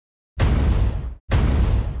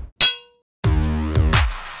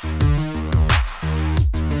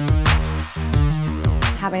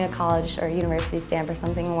having a college or university stamp or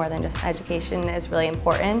something more than just education is really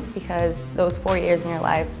important because those 4 years in your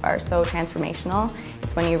life are so transformational.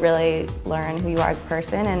 It's when you really learn who you are as a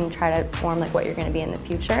person and try to form like what you're going to be in the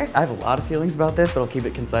future. I have a lot of feelings about this, but I'll keep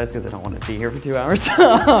it concise because I don't want to be here for 2 hours.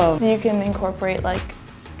 You can incorporate like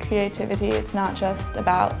creativity. It's not just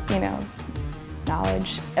about,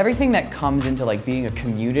 knowledge. Everything that comes into like being a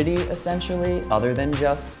community essentially, other than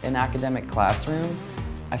just an academic classroom,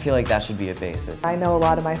 I feel like that should be a basis. I know a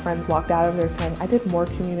lot of my friends walked out of there saying, I did more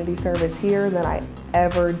community service here than I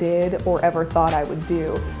ever did or ever thought I would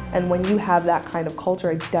do. And when you have that kind of culture,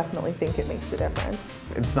 I definitely think it makes a difference.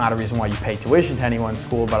 It's not a reason why you pay tuition to anyone's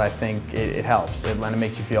school, but I think it helps. It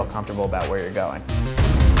makes you feel comfortable about where you're going.